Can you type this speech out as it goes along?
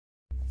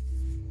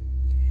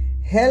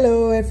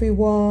Hello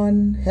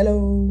everyone,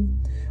 hello.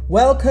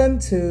 Welcome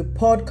to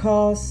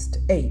podcast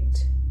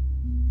 8.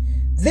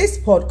 This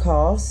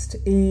podcast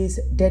is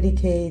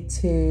dedicated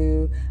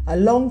to a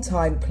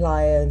long-time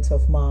client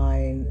of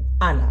mine,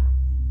 Anna.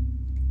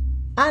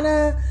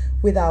 Anna,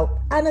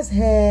 without Anna's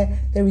hair,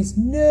 there is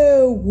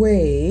no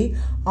way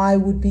I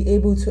would be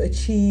able to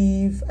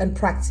achieve and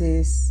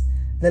practice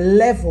the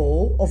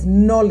level of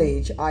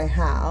knowledge I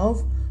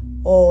have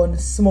on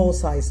small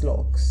size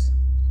locks.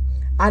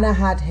 Anna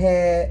had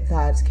hair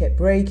that kept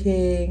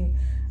breaking,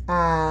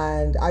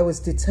 and I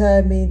was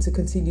determined to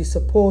continue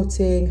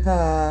supporting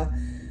her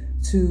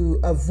to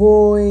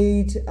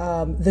avoid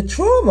the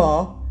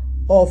trauma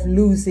of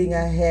losing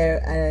her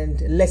hair and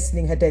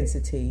lessening her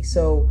density.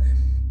 So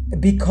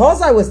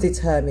because I was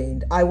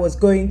determined, I was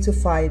going to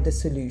find a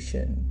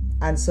solution.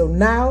 And so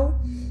now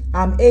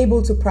I'm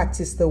able to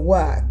practice the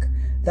work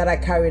that I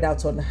carried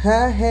out on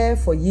her hair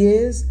for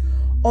years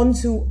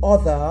onto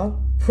other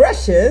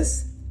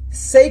precious,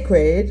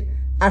 sacred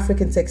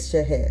African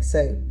texture hair.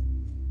 So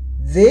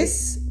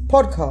this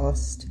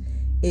podcast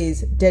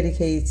is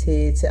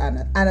dedicated to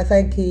Anna. Anna,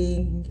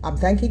 I'm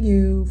thanking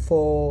you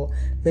for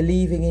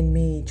believing in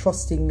me,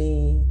 trusting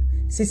me,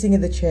 sitting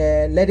in the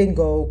chair, letting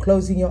go,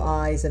 closing your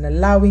eyes, and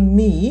allowing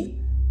me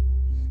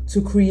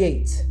to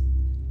create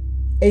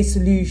a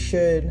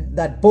solution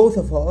that both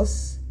of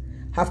us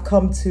have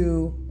come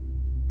to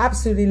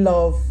absolutely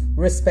love,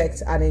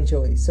 respect, and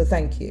enjoy. So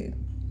thank you.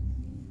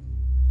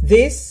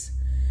 This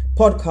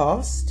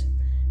podcast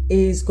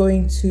is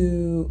going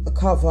to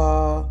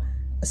cover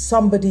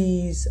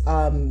somebody's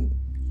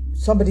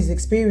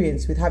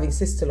experience with having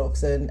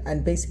Sisterlocks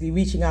and basically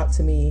reaching out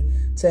to me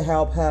to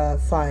help her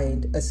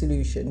find a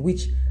solution,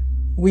 which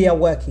we are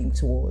working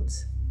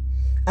towards.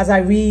 As I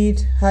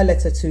read her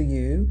letter to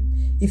you,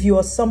 if you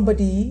are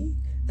somebody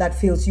that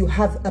feels you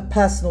have a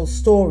personal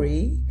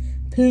story,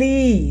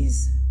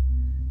 please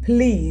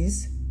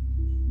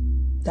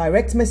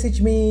direct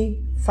message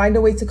me. Find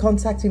a way to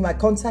contact me. My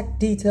contact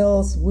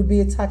details would be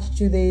attached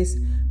to this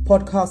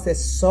podcast.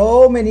 There's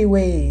so many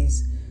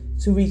ways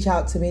to reach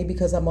out to me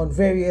because I'm on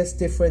various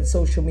different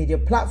social media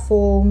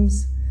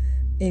platforms,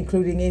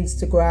 including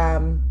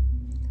Instagram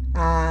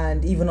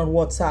and even on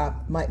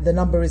WhatsApp. The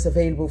number is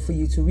available for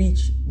you to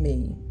reach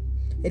me.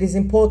 It is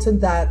important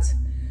that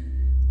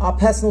our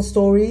personal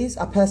stories,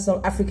 our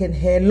personal African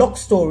hair lock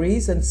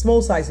stories and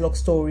small size lock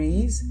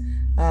stories,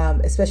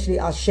 especially,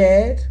 are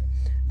shared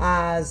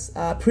as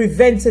a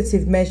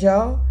preventative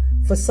measure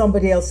for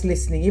somebody else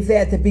listening. If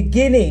they're at the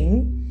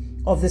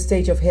beginning of the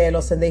stage of hair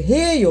loss and they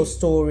hear your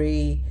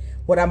story,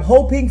 what I'm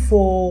hoping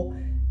for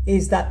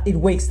is that it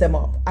wakes them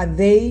up and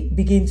they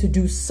begin to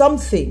do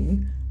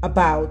something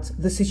about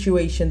the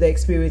situation they're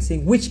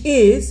experiencing, which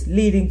is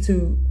leading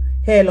to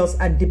hair loss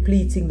and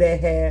depleting their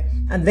hair,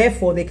 and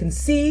therefore they can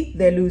see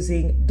they're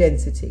losing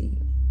density.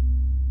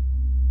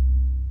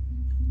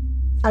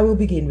 I will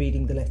begin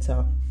reading the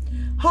letter.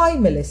 Hi,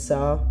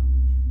 Melissa.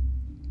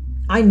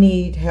 I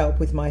need help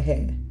with my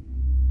hair.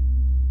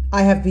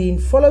 I have been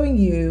following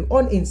you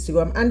on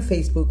Instagram and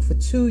Facebook for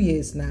 2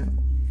 years now.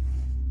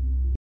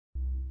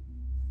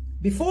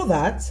 Before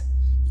that,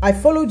 I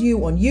followed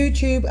you on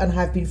YouTube and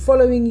have been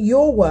following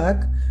your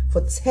work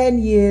for 10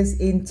 years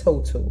in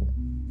total.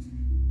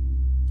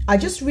 I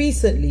just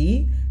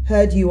recently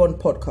heard you on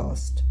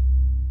podcast.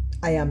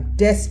 I am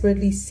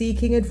desperately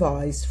seeking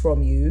advice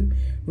from you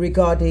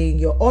regarding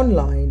your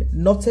online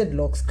knotted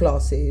locks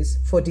classes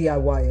for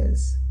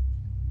DIYers.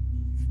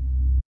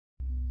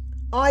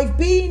 I've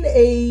been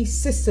a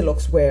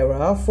Sisterlocks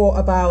wearer for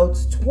about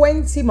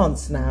 20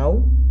 months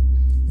now.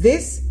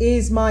 This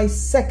is my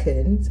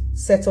second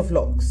set of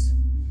locks.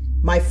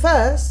 My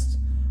first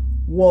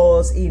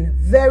was in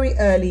very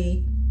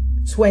early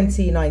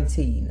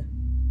 2019.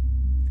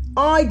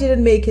 I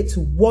didn't make it to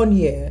 1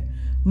 year.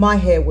 My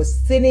hair was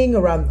thinning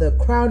around the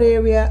crown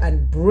area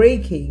and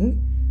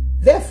breaking.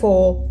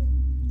 Therefore,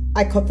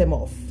 I cut them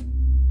off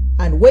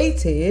and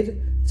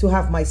waited to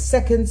have my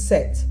second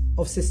set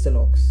of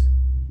Sisterlocks.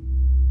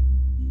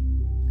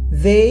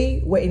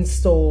 They were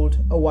installed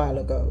a while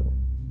ago.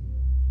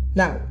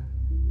 Now,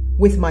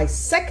 with my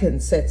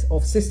second set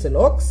of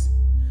Sisterlocks,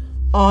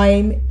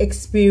 I'm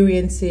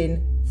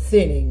experiencing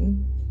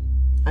thinning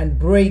and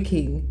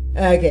breaking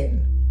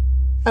again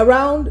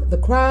around the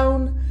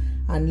crown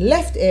and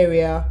left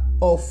area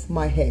of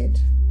my head.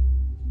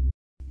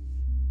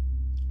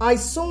 I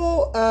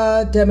saw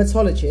a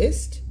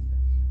dermatologist.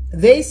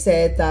 They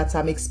said that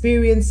I'm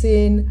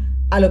experiencing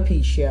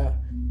alopecia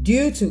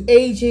due to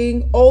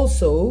aging,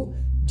 also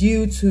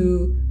due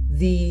to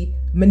the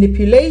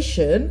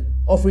manipulation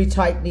of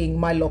retightening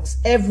my locks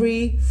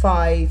every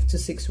 5 to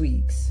 6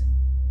 weeks.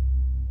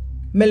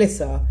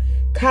 Melissa,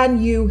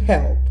 can you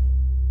help?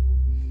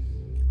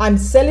 I'm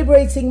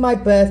celebrating my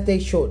birthday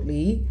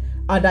shortly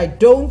and I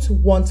don't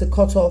want to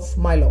cut off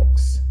my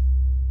locks.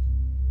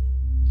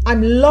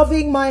 I'm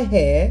loving my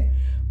hair,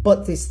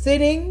 but this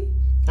thinning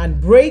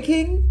and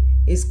breaking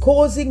is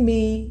causing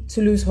me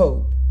to lose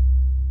hope.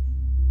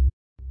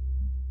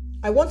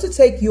 I want to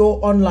take your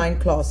online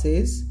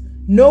classes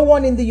No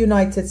one in the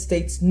United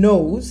States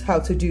knows how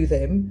to do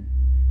them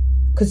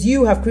because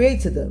you have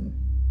created them.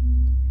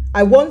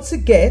 I want to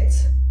get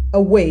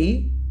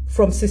away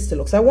from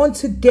Sisterlocks. I want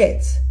to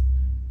get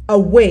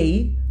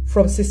away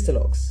from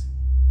Sisterlocks.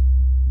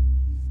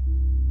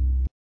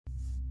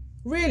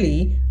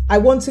 Really, I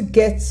want to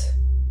get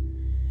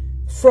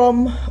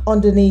from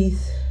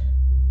underneath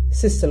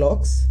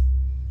Sisterlocks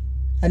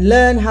and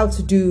learn how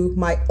to do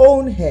my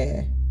own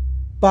hair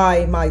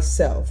by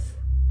myself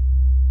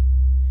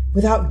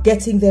without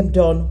getting them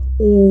done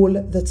all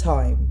the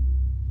time.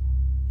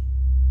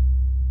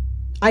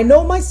 I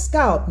know my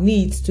scalp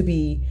needs to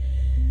be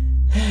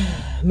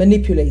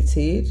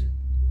manipulated,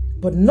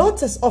 but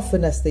not as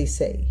often as they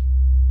say.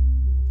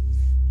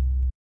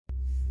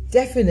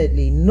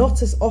 Definitely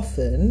not as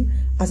often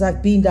as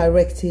I've been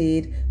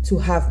directed to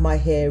have my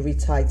hair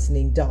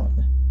retightening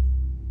done.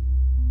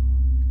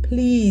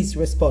 Please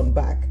respond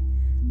back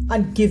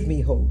and give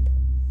me hope.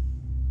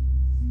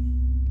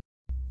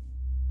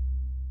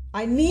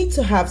 I need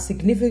to have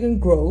significant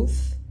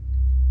growth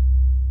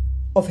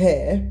of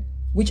hair,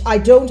 which I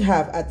don't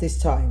have at this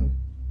time.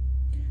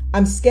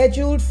 I'm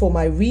scheduled for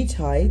my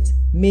retight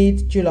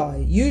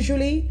mid-July.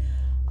 Usually,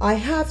 I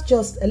have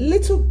just a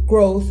little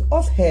growth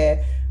of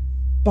hair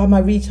by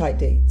my retight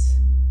date.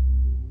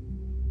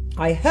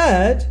 I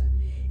heard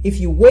if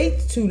you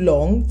wait too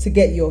long to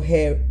get your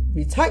hair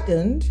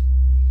retightened,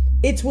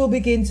 it will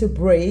begin to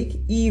break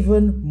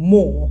even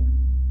more.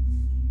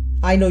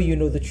 I know you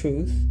know the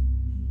truth.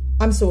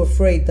 I'm so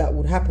afraid that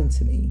would happen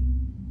to me.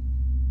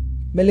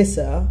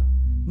 Melissa,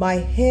 my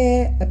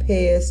hair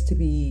appears to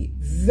be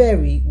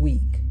very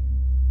weak.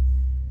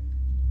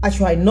 I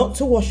try not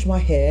to wash my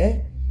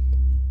hair,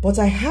 but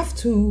I have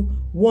to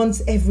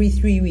once every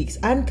 3 weeks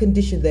and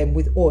condition them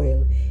with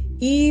oil,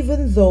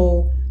 even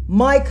though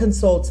my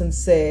consultant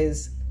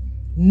says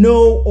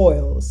no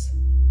oils.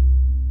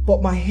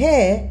 But my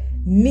hair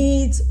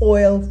needs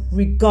oil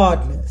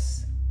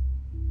regardless.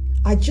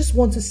 I just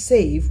want to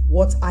save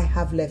what I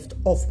have left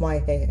of my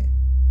hair.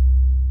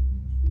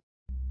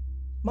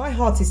 My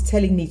heart is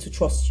telling me to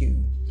trust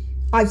you.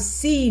 I've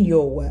seen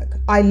your work.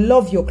 I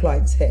love your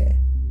client's hair.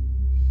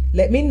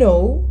 Let me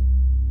know.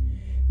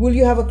 Will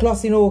you have a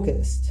class in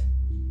August?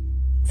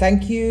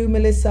 Thank you,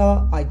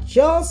 Melissa. I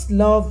just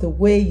love the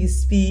way you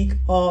speak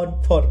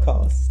on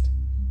podcast.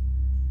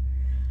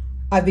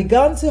 I've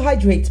begun to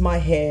hydrate my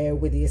hair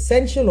with the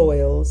essential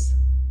oils.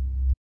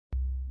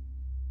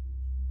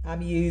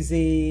 I'm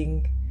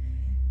using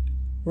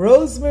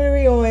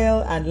rosemary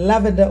oil and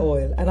lavender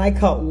oil, and I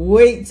can't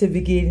wait to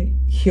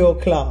begin your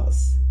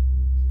class.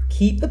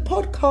 Keep the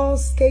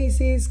podcast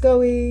cases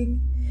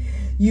going.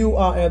 You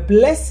are a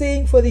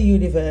blessing for the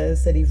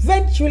universe, and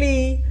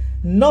eventually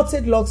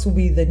knotted locks will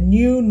be the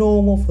new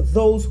normal for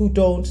those who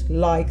don't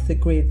like the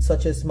grid,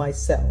 such as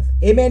myself.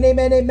 Amen,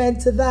 amen, amen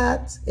to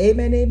that.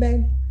 Amen,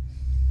 amen.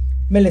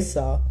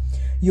 Melissa,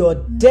 you're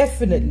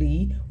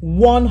definitely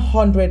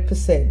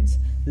 100%.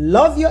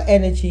 Love your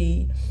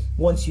energy.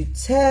 Once you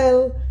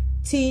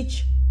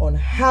teach on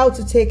how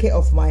to take care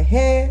of my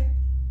hair,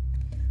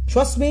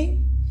 trust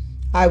me,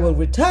 I will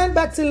return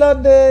back to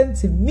London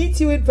to meet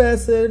you in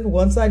person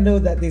once I know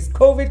that this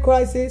COVID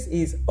crisis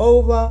is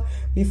over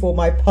before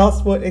my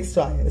passport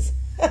expires.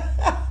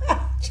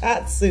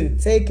 Chat soon.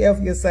 Take care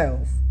of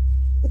yourself.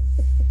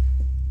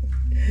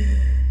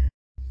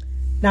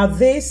 Now,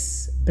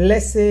 this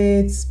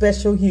blessed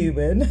special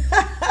human,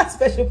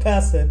 special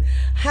person,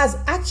 has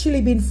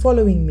actually been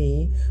following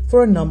me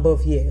for a number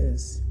of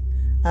years.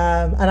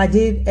 And I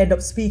did end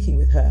up speaking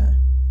with her.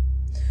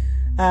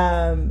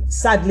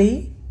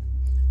 Sadly,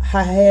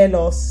 her hair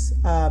loss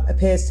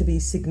appears to be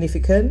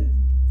significant.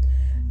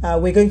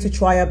 We're going to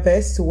try our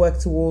best to work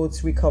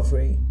towards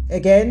recovery.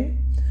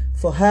 Again,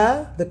 for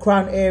her, the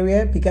crown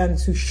area began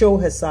to show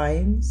her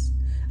signs.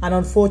 And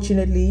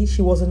unfortunately,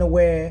 she wasn't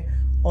aware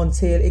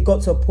until it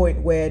got to a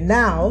point where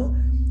now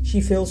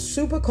she feels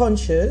super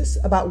conscious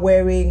about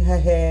wearing her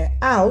hair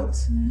out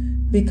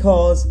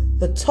because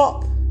the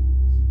top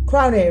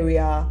crown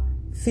area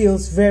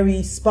feels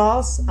very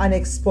sparse and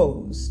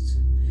exposed.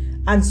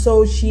 And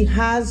so she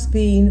has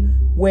been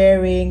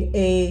wearing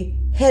a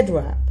head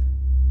wrap.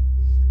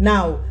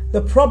 Now,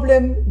 the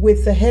problem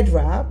with the head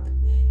wrap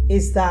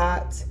is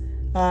that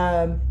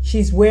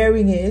she's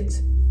wearing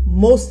it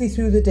mostly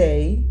through the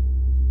day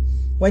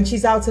when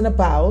she's out and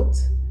about.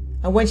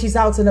 And when she's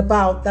out and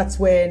about, that's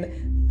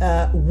when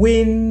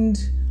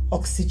wind,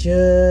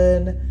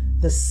 oxygen,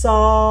 the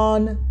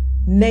sun,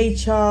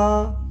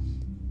 nature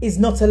is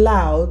not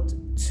allowed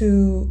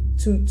to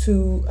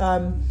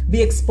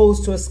be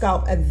exposed to her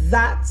scalp. And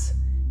that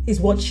is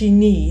what she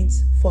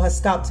needs for her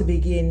scalp to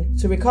begin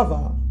to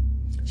recover.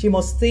 You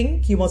must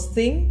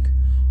think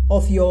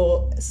of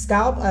your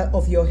scalp,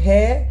 of your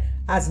hair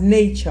as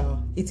nature.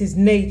 It is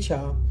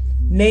nature.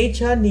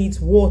 Nature needs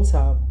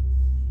water.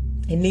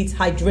 It needs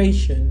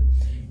hydration.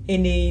 It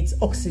needs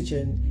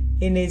oxygen.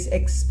 It needs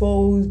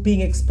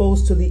being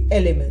exposed to the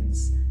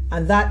elements.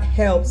 And that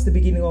helps the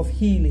beginning of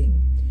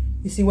healing.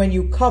 You see, when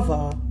you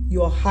cover,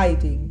 you are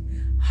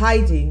hiding.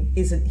 Hiding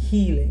isn't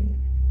healing.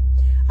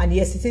 And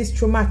yes, it is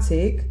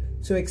traumatic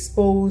to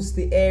expose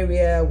the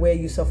area where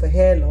you suffer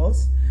hair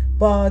loss,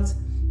 but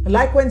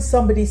like when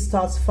somebody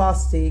starts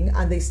fasting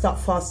and they start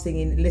fasting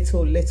in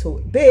little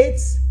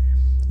bits,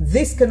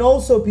 this can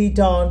also be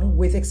done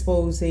with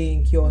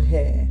exposing your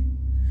hair.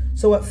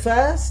 So at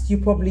first you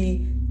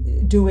probably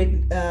do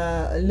it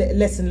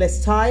less and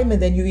less time, and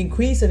then you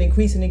increase and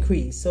increase and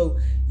increase. So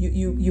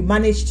you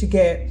manage to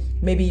get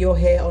maybe your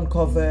hair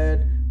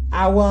uncovered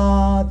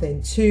hour,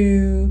 then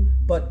 2,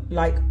 but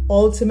like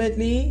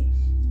ultimately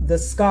the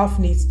scarf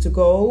needs to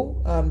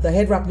go, the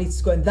head wrap needs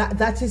to go, and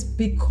that is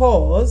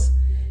because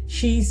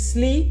she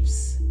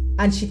sleeps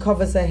and she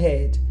covers her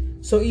head.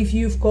 So if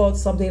you've got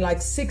something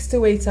like 6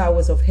 to 8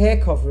 hours of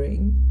hair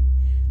covering,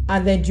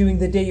 and then during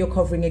the day you're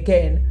covering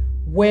again,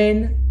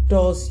 when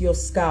does your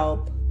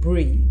scalp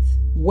breathe?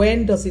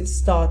 When does it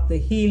start the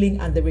healing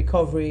and the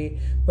recovery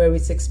where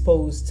it's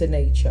exposed to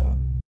nature?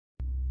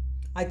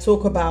 I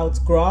talk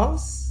about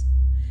grass,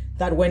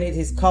 that when it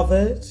is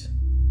covered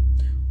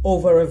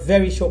over a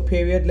very short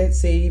period,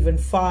 let's say even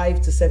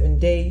 5 to 7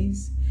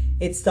 days,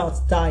 it starts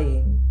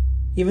dying.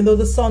 Even though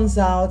the sun's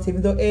out,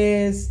 even though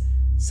air's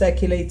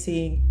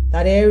circulating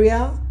that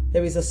area,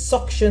 there is a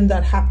suction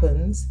that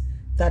happens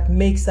that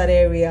makes that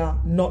area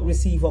not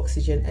receive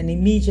oxygen, and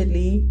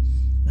immediately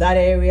that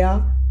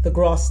area, the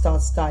grass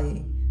starts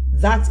dying.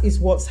 That is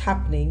what's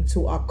happening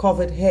to our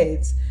covered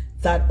heads,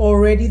 that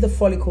already the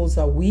follicles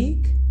are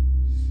weak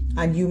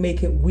and you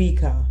make it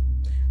weaker.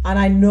 And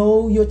I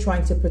know you're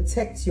trying to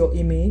protect your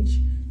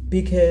image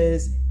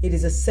because it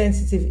is a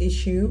sensitive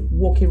issue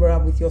walking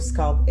around with your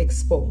scalp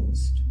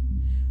exposed.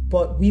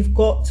 But we've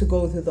got to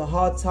go through the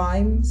hard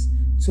times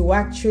to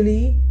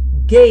actually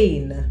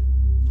gain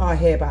our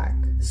hair back.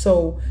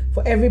 So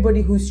for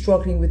everybody who's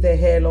struggling with their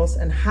hair loss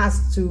and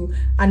has to,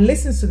 and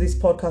listens to this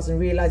podcast and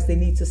realize they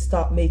need to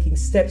start making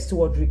steps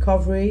toward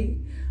recovery,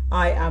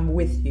 I am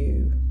with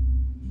you.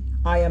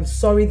 I am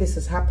sorry this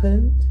has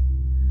happened.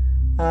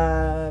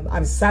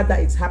 I'm sad that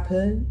it's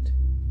happened.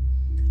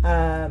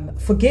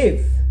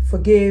 Forgive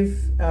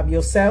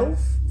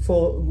yourself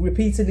for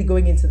repeatedly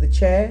going into the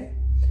chair.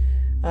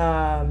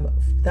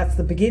 That's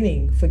the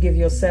beginning. Forgive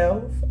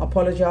yourself,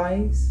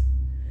 apologize,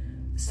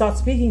 start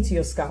speaking to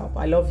your scalp.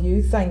 I love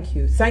you. Thank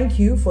you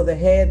for the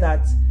hair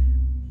that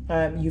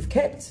you've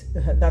kept,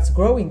 that's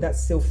growing,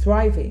 that's still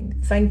thriving.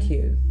 Thank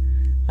you.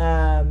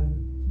 I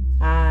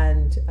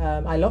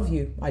love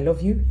you.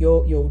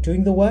 You're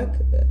doing the work.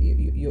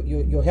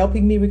 You're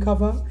helping me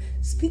recover.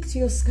 Speak to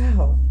your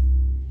scalp.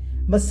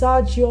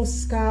 Massage your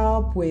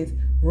scalp with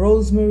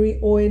rosemary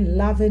oil,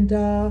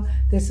 lavender.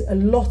 There's a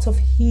lot of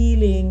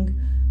healing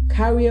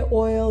carrier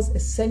oils,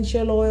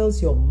 essential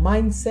oils, your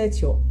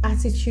mindset, your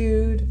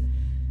attitude.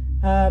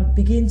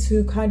 Begin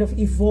to kind of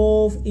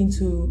evolve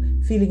into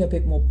feeling a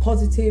bit more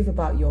positive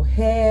about your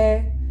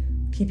hair.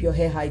 Keep your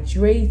hair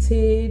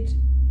hydrated.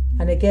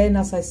 And again,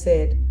 as I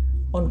said,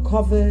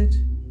 uncovered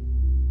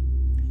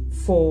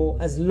for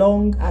as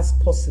long as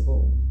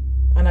possible.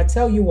 And I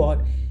tell you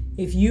what,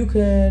 if you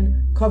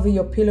can cover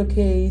your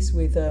pillowcase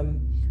with a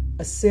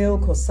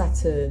silk or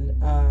satin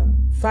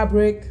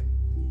fabric,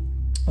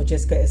 or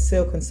just get a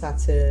silk and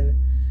satin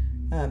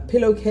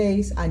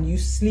pillowcase, and you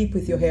sleep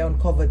with your hair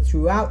uncovered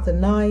throughout the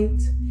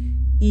night,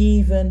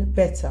 even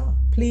better.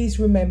 Please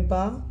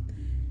remember,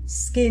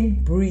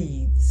 skin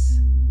breathes,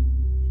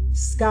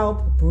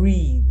 scalp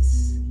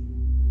breathes.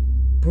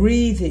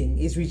 Breathing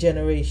is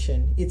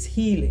regeneration, it's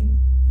healing,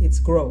 it's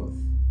growth.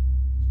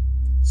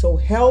 So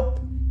help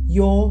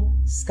your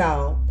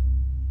scalp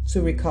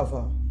to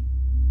recover.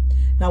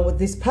 Now, what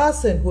this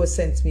person who has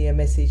sent me a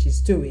message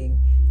is doing,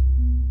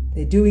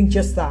 they're doing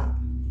just that.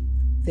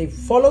 They've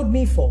followed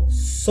me for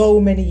so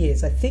many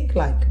years, I think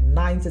like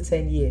 9 to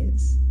 10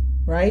 years,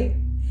 right?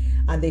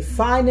 And they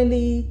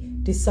finally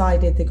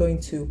decided they're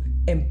going to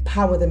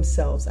empower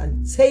themselves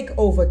and take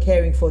over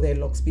caring for their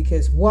locks.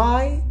 Because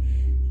why?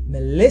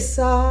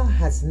 Melissa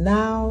has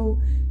now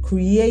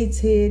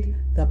created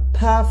the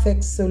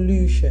perfect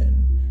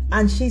solution,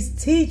 and she's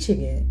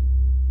teaching it.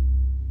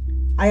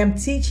 I am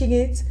teaching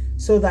it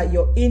so that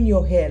you're in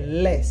your hair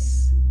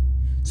less,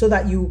 so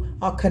that you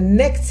are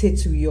connected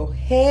to your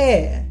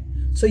hair,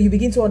 so you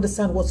begin to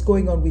understand what's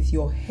going on with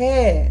your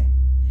hair.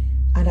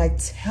 And I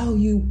tell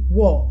you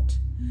what,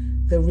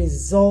 the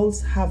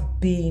results have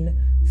been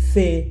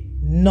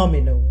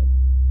phenomenal.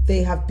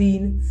 They have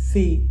been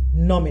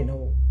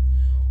phenomenal.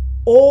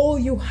 All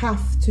you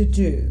have to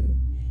do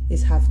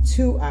is have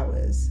 2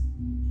 hours.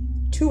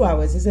 2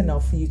 hours is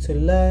enough for you to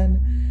learn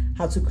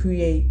how to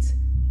create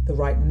the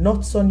right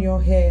knots on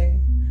your hair,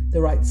 the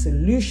right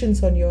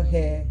solutions on your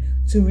hair,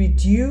 to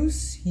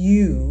reduce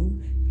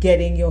you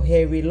getting your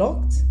hair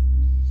relocked,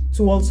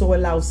 to also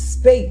allow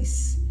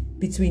space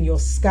between your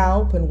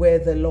scalp and where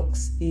the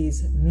locks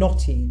is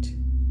knotted,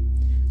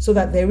 so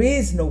that there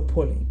is no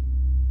pulling.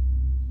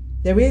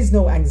 There is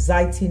no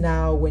anxiety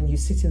now when you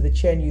sit in the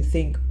chair and you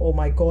think, oh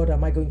my God,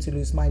 am I going to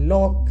lose my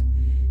lock?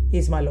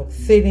 Is my lock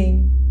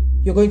thinning?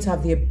 You're going to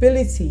have the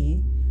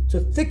ability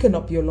to thicken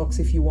up your locks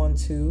if you want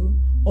to,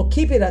 or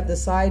keep it at the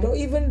side, or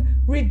even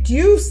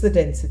reduce the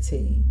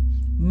density.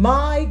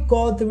 My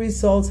God, the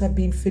results have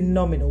been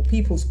phenomenal.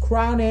 People's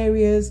crown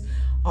areas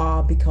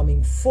are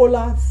becoming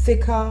fuller,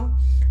 thicker.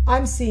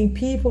 I'm seeing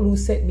people who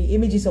sent me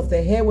images of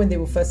their hair when they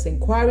were first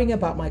inquiring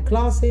about my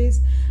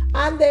classes,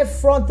 and their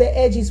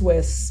edges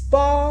were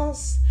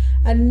sparse,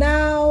 and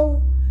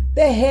now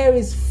their hair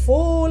is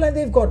full and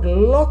they've got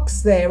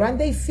locks there, and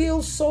they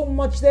feel so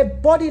much, their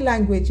body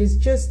language is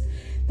just,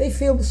 they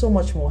feel so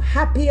much more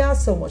happier,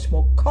 so much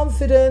more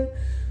confident.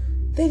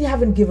 They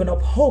haven't given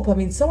up hope. I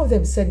mean, some of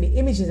them send me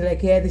images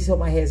like, yeah, this is what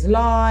my hair's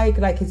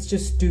like it's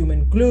just doom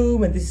and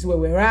gloom, and this is where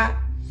we're at.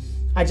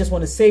 I just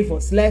want to save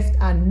what's left.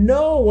 And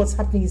no, what's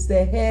happening is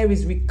their hair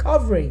is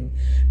recovering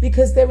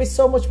because there is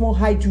so much more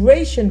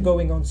hydration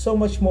going on, so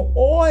much more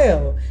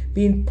oil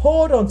being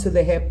poured onto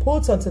the hair,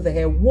 put onto the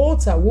hair,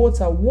 water,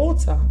 water,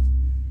 water.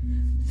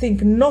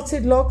 Think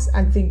knotted locks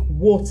and think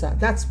water.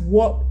 That's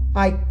why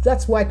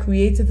I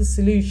created the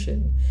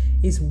solution.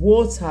 Is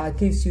water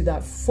gives you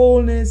that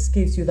fullness,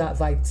 gives you that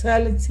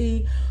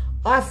vitality.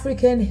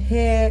 African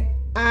hair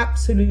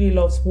absolutely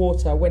loves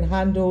water. When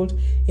handled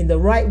in the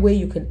right way,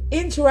 you can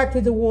interact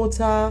with the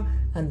water,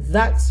 and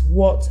that's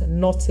what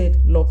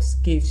knotted locks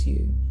gives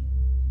you.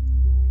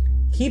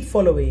 Keep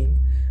following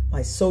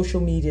my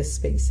social media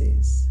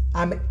spaces.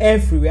 I'm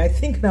everywhere. I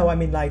think now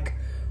I'm in like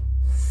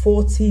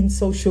 14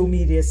 social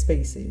media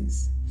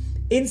spaces.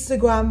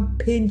 Instagram,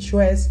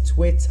 Pinterest,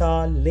 Twitter,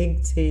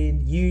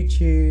 LinkedIn,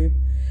 YouTube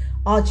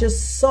are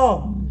just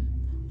some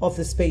of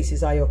the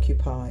spaces I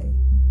occupy,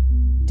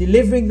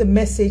 delivering the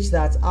message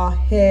that our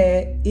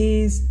hair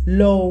is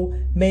low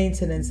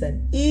maintenance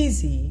and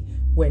easy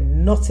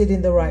when knotted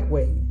in the right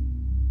way.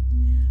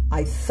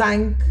 I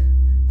thank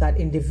that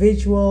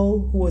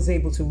individual who was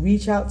able to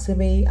reach out to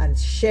me and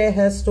share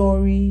her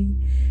story.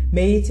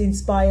 May it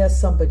inspire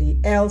somebody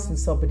else and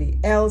somebody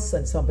else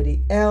and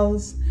somebody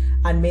else.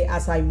 And may,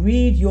 as I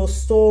read your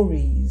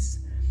stories,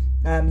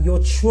 your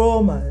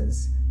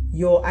traumas,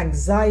 your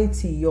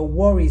anxiety, your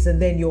worries,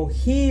 and then your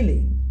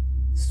healing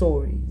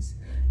stories,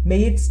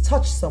 may it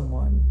touch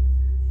someone,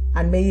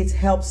 and may it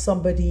help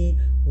somebody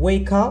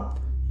wake up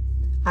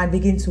and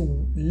begin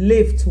to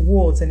live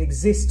towards and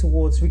exist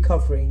towards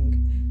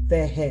recovering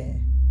their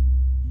hair.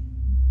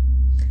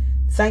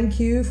 Thank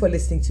you for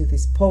listening to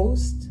this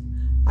post.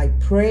 I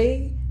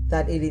pray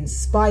that it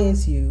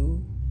inspires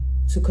you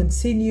to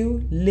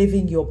continue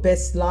living your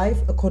best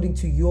life according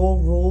to your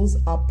rules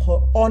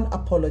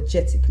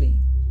unapologetically.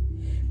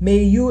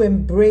 May you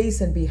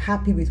embrace and be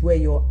happy with where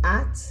you're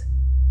at,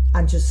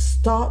 and just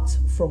start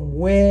from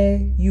where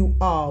you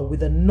are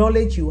with the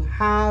knowledge you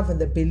have and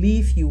the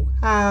belief you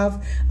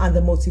have and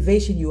the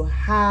motivation you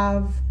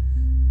have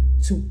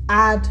to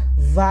add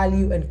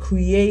value and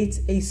create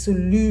a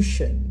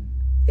solution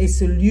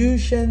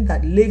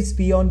that lives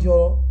beyond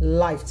your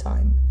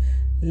lifetime.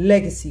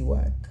 Legacy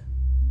work.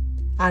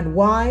 And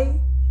why?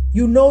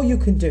 You know you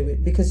can do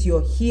it because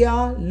you're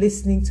here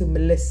listening to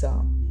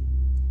Melissa.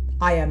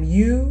 I am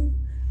you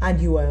and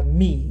you are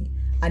me.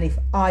 And if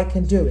I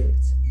can do it,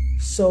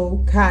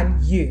 so can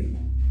you.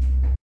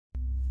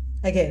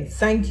 Again,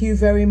 thank you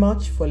very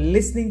much for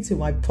listening to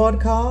my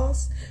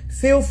podcast.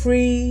 Feel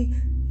free,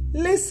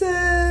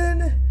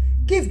 listen,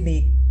 give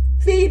me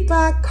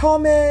feedback,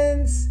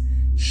 comments,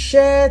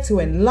 share to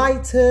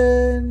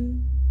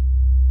enlighten,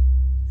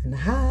 and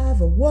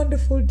have a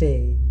wonderful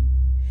day.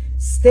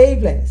 Stay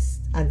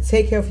blessed and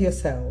take care of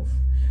yourself.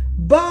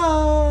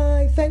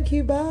 Bye. Thank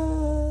you.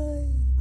 Bye.